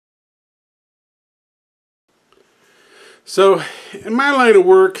So, in my line of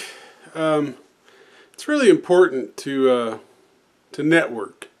work, it's really important to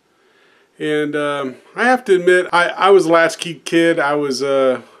network. And I have to admit, I was a latchkey kid. I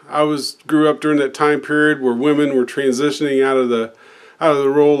grew up during that time period where women were transitioning out of the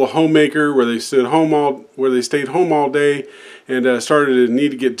role of homemaker, where they stayed home all day, and started to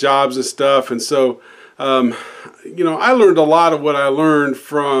need to get jobs and stuff. And so, I learned a lot of what I learned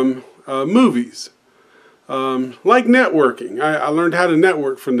from movies. Like networking. I learned how to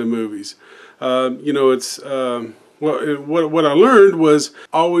network from the movies. What I learned was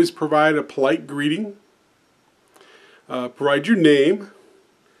always provide a polite greeting, provide your name,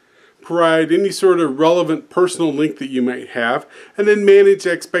 provide any sort of relevant personal link that you might have, and then manage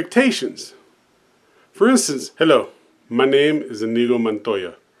expectations. For instance, hello, my name is Inigo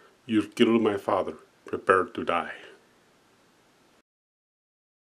Montoya. You've killed my father. Prepare to die.